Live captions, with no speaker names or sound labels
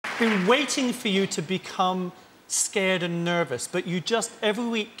been waiting for you to become scared and nervous, but you just every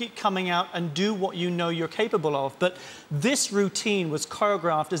week keep coming out and do what you know you're capable of. But this routine was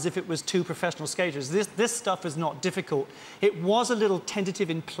choreographed as if it was two professional skaters. This stuff is not difficult. It was a little tentative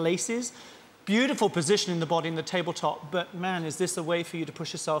in places, beautiful position in the body in the tabletop, but man, is this a way for you to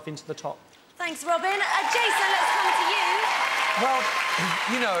push yourself into the top? Thanks, Robin. Jason, let's come to you. Well,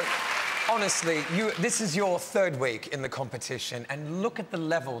 you know, honestly, this is your third week in the competition, and look at the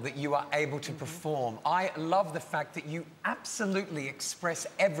level that you are able to perform. I love the fact that you absolutely express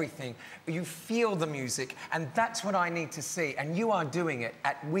everything. You feel the music, and that's what I need to see. And you are doing it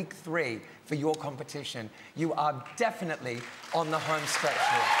at week 3 for your competition. You are definitely on the home stretch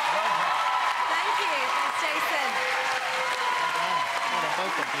here. Well done. Thank you. Thanks, Jason. Well done,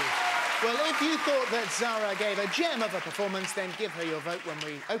 both of you. Well, if you thought that Zara gave a gem of a performance, then give her your vote when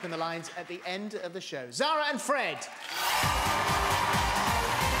we open the lines at the end of the show. Zara and Fred.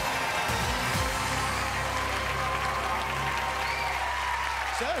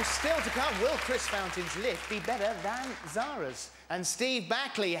 So, still to come, will Chris Fountain's lift be better than Zara's? And Steve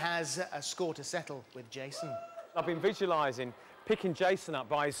Backley has a score to settle with Jason. I've been visualising picking Jason up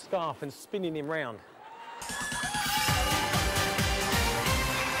by his scarf and spinning him round.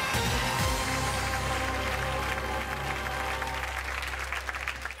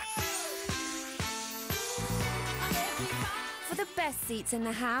 For the best seats in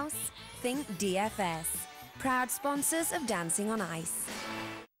the house, think DFS. Proud sponsors of Dancing on Ice.